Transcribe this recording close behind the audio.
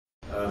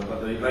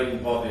But the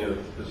main body of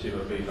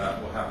consumer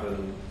feedback will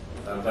happen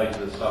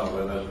later this summer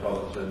when those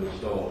products are in the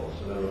stores,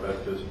 and then we're going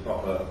to do some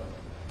proper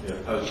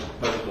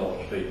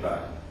post-launch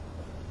feedback.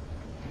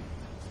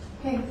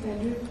 Thanks,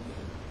 Andrew.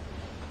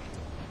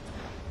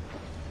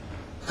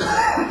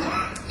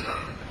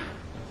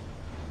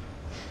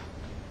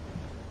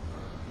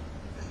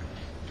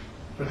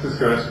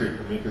 Francisco Ascui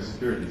from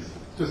EcoSecurities.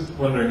 Just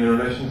wondering, in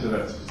relation to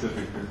that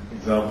specific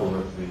example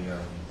of the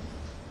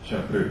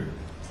shampoo,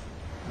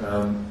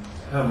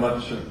 how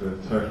much of the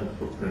total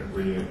footprint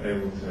were you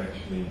able to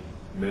actually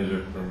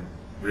measure from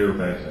real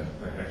data,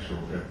 like actual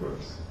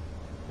inputs?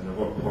 And at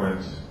what point,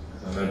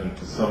 because I imagine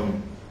for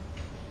some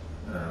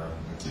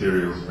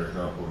materials, for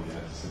example, you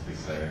have to simply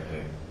say,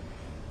 okay,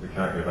 we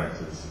can't go back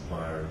to the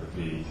supplier of the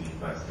PET,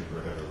 plastic,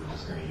 whatever, we're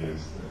just going to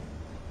use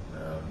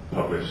the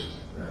published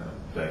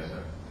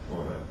data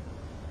for that.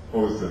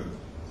 What was the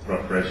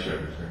rough ratio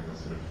between the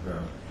sort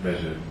of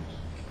measured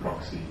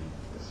proxy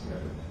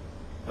estimated?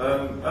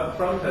 At the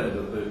front end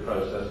of the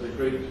process, we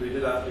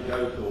did actually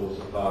go to all the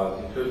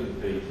suppliers, including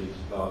the PET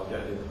suppliers, to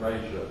get the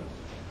information.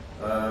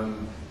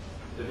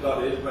 It's like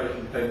the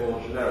information became more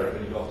generic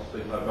when you got to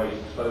things like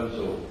waste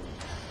disposal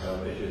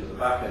issues at the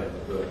back end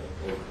of the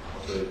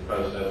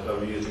process, so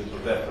we're using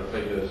sort of DEFRA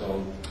figures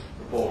on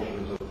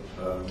proportions of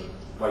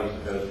waste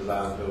that goes to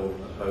landfill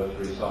as opposed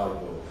to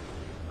recycle.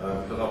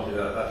 Because obviously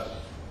that's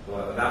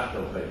like a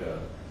national figure,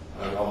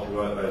 and obviously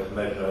we weren't able to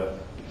measure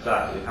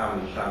exactly how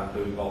many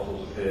shampoo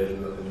bottles appeared in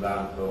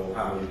landfill,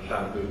 how many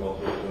shampoo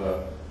bottles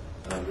were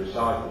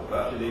recycled. But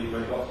actually,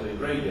 when we got to the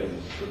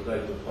ingredients, the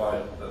data was quite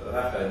at the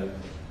back end,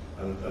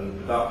 and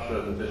production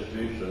and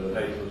distribution, the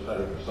data was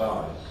very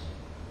precise.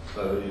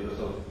 So the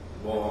sort of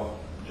more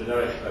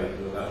generic data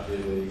was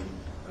actually the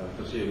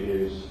consumer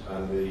use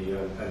and the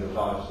end of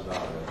life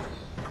scenarios.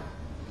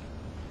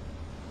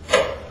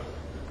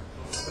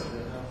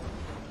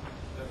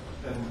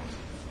 And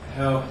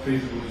how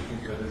feasible do you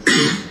think that is to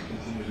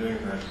continue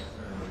doing that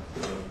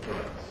for other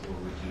products, or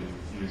would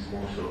you use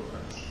more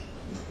shortcuts?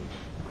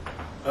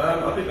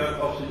 I think that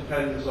obviously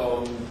depends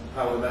on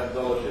how the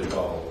methodology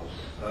evolves.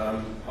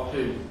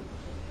 Obviously,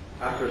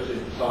 accuracy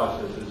and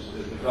preciseness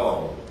is the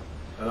goal,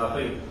 and I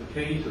think the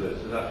key to this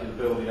is actually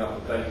building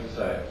up the data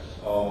sets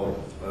of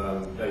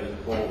data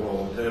for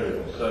raw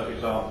materials. So, for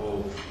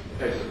example, in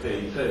the case of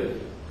PET,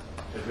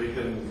 if we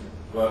can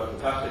work with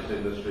the plastics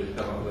industry to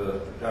come up with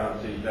a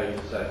guaranteed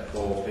data set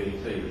for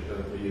PET, which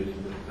can be used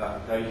in different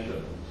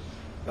applications,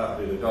 that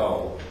would be the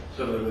goal.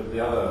 Similarly with the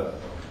other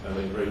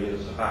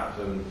ingredients,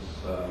 surfactants,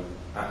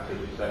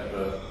 actives,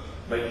 etc.,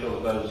 make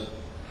sure that those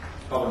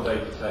common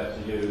data sets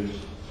are used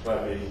for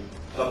every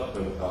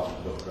subsequent carbon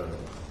footprint.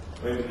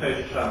 I mean, in the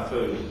case of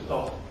shampoos, it's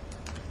not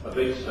a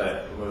big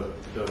step to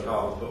do a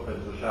carbon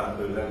footprint of a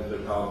shampoo, then to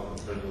do a carbon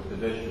footprint of a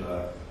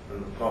conditioner,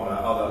 and from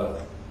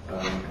other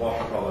wash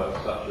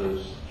products such as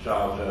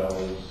shower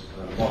gels,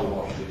 body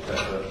washes,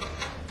 etc.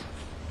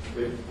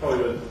 We've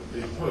probably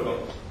got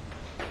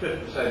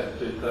 50%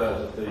 to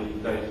 2/3 of the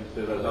data to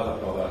do those other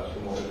products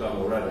from what we've done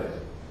already.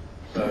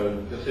 So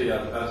you can see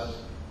as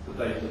the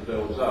data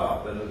builds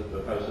up, then the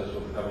process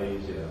will become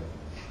easier.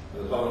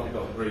 And as long as we've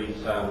got agreed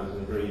standards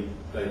and agreed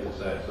data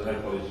sets, and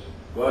everybody's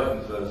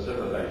working to those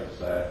similar data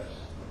sets,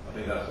 I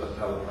think that's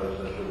how the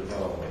process should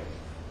evolve.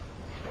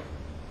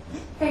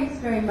 Thanks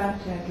very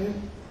much, Andrew.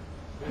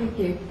 Thank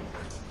you.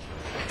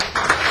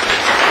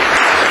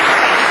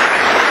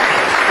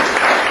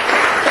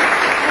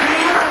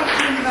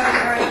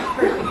 Our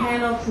expert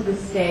panel to the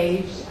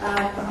stage.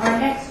 Our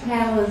next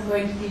panel is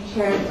going to be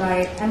chaired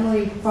by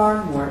Emily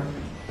Farnworth.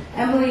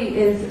 Emily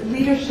is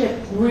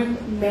Leadership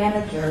Group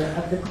Manager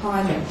of the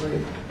Climate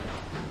Group.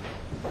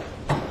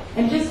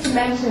 And just to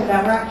mention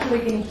that we're actually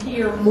going to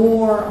hear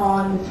more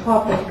on the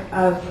topic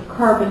of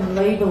carbon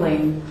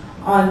labeling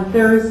on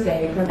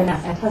Thursday from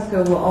and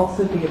Tesco will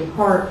also be a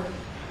part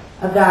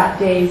of that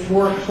day's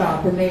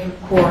workshop, and they've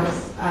of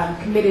course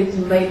committed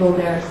to label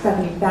their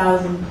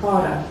 70,000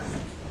 products.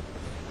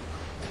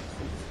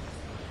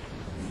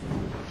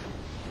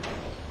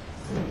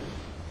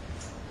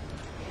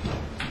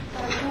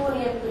 Good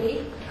morning,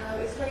 everybody.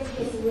 It's great to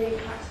hear some really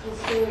practical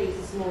stories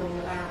this morning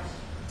about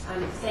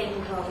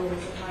saving carbon in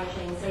the supply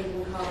chain,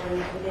 saving carbon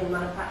within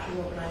manufacturing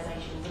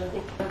organisations. And I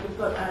think we've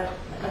got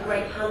a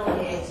great panel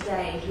here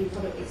today who've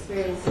got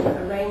experience in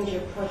a range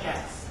of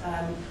projects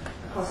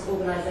across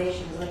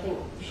organisations. And I think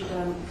we should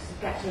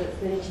get to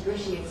the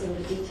nitty-gritty of some of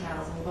the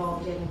details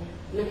involved in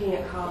looking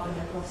at carbon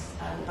across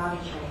the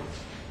value chain.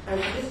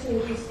 And just to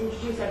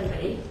introduce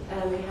everybody,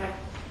 we have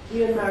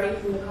Euan Murray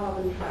from the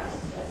Carbon Trust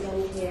at the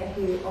end here,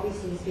 who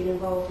obviously has been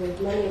involved with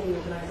many of the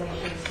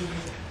organisations who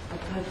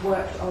have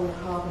worked on the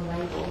carbon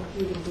label,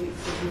 including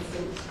Boots,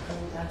 Instant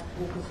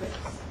and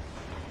Conscripts.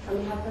 And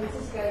we have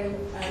Francisco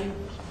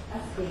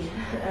Ascui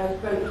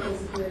from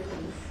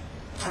EcoSecurities.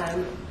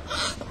 And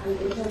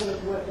in terms of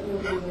the work that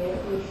you're doing, we're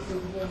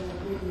interested to hear how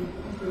you've been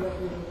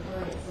working with your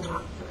clients on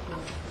this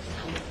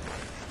particular.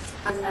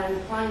 And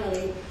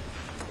finally,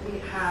 we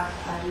have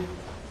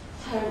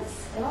Terence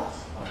Ilott.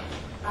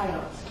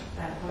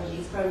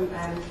 apologies, from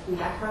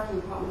DEFRA, from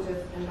the Department of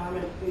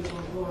Environment, Food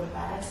and Rural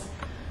Affairs.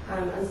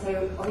 And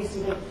so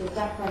obviously the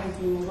DEFRA has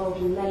been involved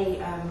in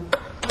many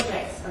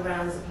projects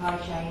around the supply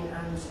chain,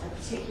 and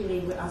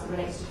particularly as it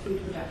relates to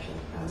food production,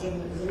 given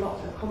that there's a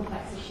lot of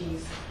complex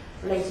issues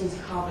relating to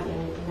carbon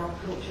in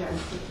agriculture, and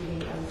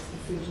particularly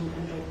food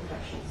and drink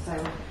production. So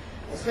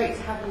it's great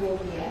to have you all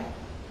here.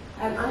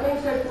 I'm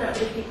going to open up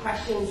with a few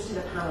questions to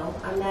the panel,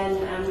 and then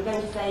we're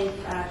going to save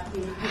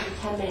probably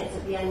 10 minutes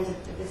at the end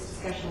of this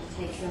discussion to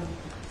take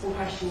some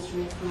questions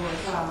from the floor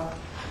as well.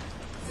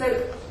 So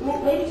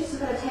maybe just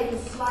sort of take a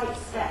slight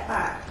step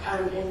back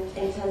in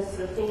terms of,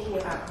 sort of thinking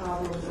about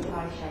carbon in the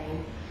supply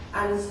chain.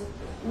 And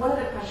one of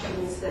the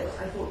questions that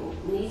I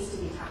think needs to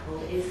be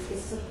tackled is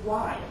sort of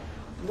why.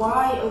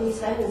 Why are we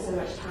spending so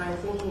much time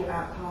thinking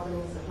about carbon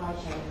in the supply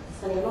chain? We're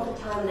spending a lot of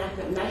time and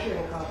effort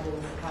measuring carbon in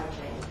the supply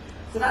chain.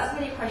 So that's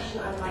really a question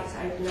I'd like to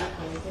open up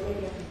with. So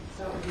maybe I could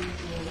start with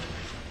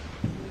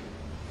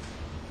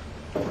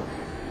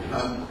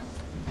you.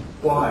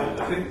 Why?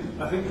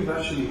 I think we've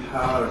actually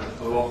heard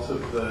a lot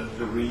of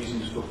the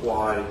reasons for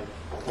why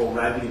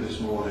already this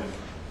morning.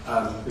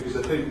 Because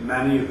I think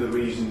many of the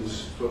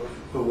reasons for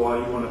why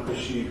you want to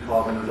pursue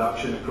carbon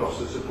reduction across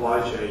the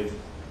supply chain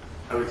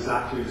are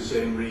exactly the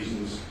same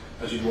reasons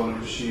as you'd want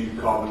to pursue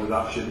carbon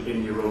reduction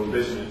in your own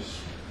business.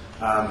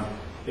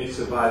 It's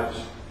about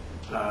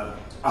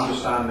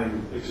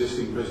understanding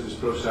existing business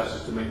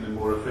processes to make them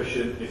more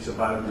efficient. It's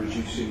about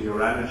reducing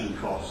your energy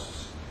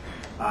costs.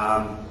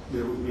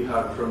 We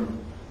heard from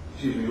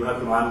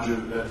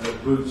Andrew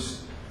at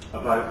Boots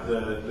about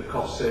the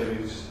cost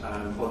savings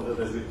or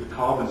the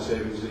carbon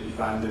savings that he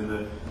found in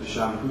the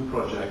Shampoo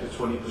project, a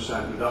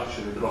 20%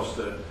 reduction across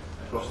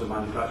the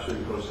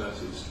manufacturing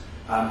processes.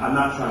 And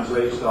that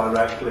translates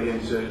directly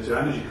into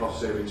energy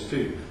cost savings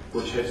too,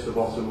 which hits the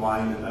bottom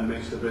line and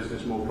makes the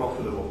business more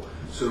profitable.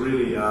 So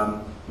really,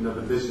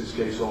 the business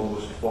case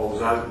almost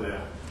falls out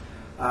there.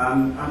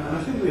 And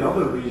I think the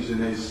other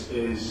reason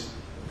is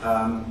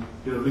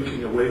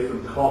looking away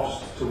from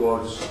cost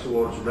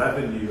towards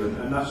revenue,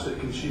 and that's that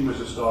consumers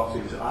are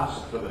starting to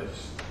ask for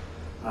this.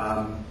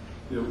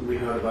 We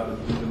heard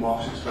about the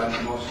Marks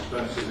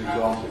Spencer's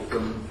example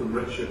from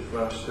Richard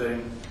first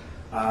thing.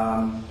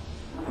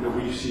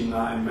 We've seen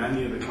that in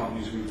many of the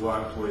companies we've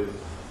worked with,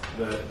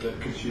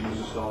 that consumers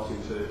are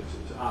starting to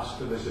ask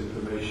for this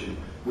information.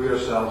 We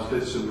ourselves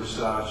did some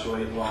research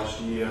late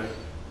last year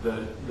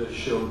that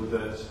showed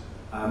that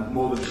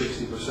more than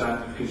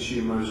 60% of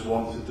consumers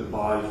wanted to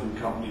buy from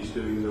companies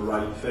doing the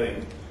right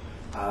thing.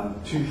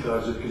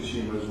 2/3 of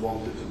consumers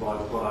wanted to buy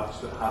products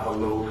that have a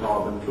low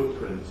carbon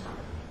footprint.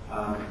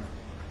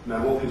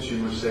 Now, what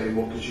consumers say and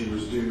what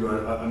consumers do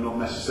are not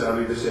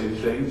necessarily the same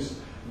things,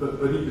 but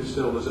even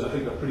still, there's, I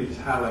think, a pretty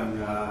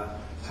telling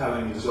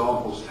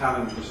examples,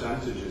 telling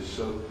percentages.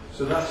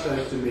 So that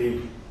says to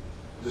me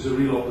there's a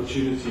real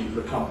opportunity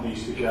for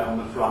companies to get on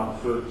the front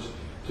foot,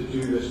 to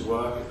do this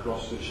work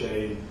across the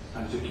chain,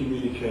 and to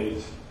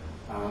communicate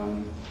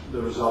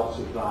the results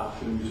of that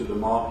through to the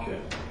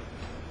market.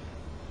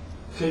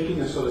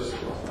 Taking a sort of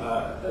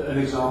an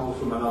example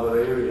from another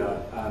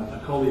area, a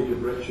colleague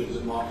of Richard's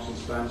at Marks and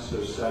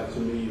Spencer said to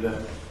me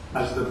that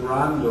as the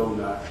brand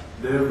owner,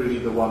 they're really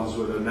the ones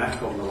with their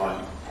neck on the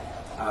line.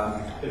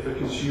 If a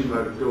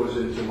consumer goes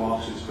into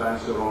Marks and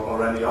Spencer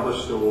or any other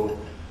store,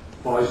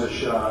 buys a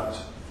shirt,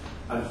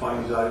 and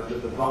finds out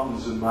that the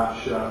buttons in that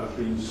shirt have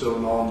been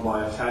sewn on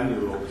by a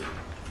 10-year-old,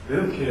 they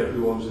don't care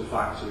who owns the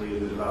factory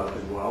in the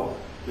developing world.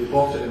 They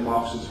bought it in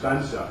Marks and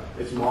Spencer.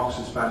 It's Marks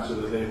and Spencer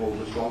that they hold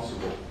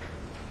responsible.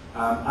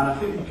 And I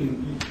think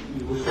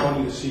we're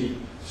starting to see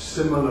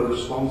similar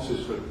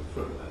responses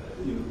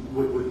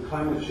with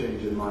climate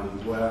change in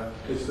mind, where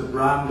it's the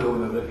brand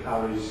owner that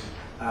carries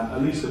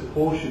at least a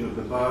portion of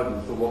the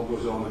burden for what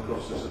goes on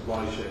across the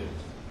supply chain.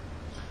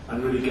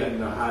 And really getting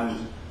their head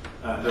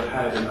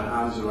and their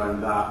hands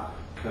around that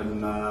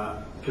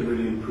can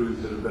really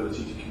improve their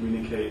ability to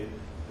communicate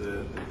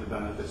the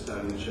benefits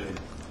down the chain.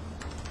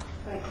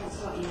 Right, that's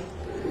what you.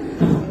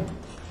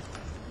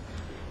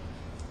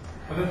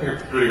 I don't think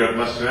I've really got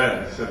much to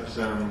add, except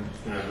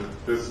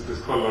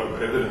there's quite a lot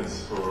of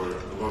evidence for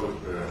a lot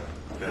of the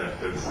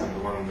benefits, and the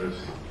one that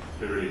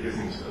there really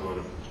isn't a lot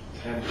of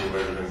tangible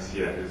evidence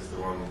yet is the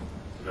one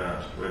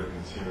about whether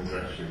consumers are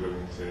actually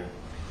willing to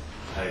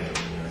pay and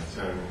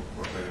turn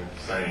what they're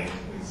saying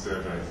in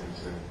surveys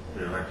into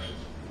real action.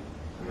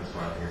 And that's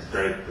why I think it's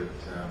great that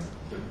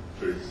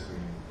Boots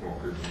and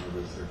Walkers and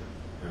others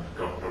have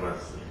got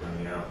products that are going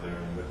to be out there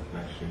and that can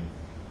actually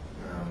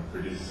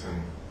produce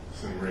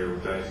some real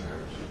data,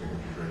 which I think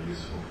would be very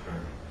useful for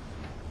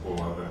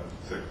all other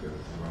sectors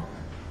as well.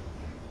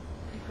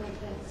 Great,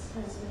 thanks.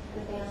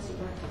 Anything else you'd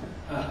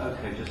like?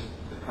 Okay, just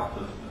a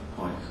couple of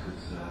points,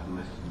 because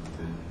most of them have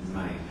been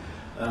made.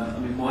 I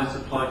mean, why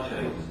supply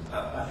chains?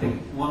 I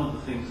think one of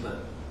the things that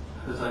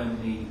has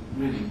only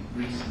really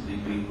recently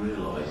been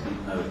realised,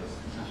 even though it's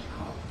actually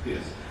quite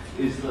obvious,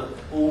 is that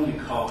all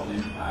your carbon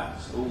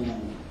impacts, all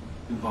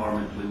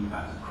environmental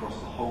impacts across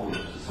the whole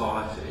of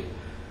society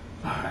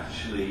are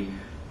actually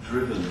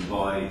driven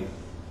by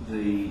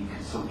the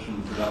consumption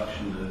and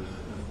production of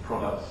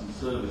products and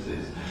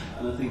services,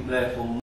 and I think therefore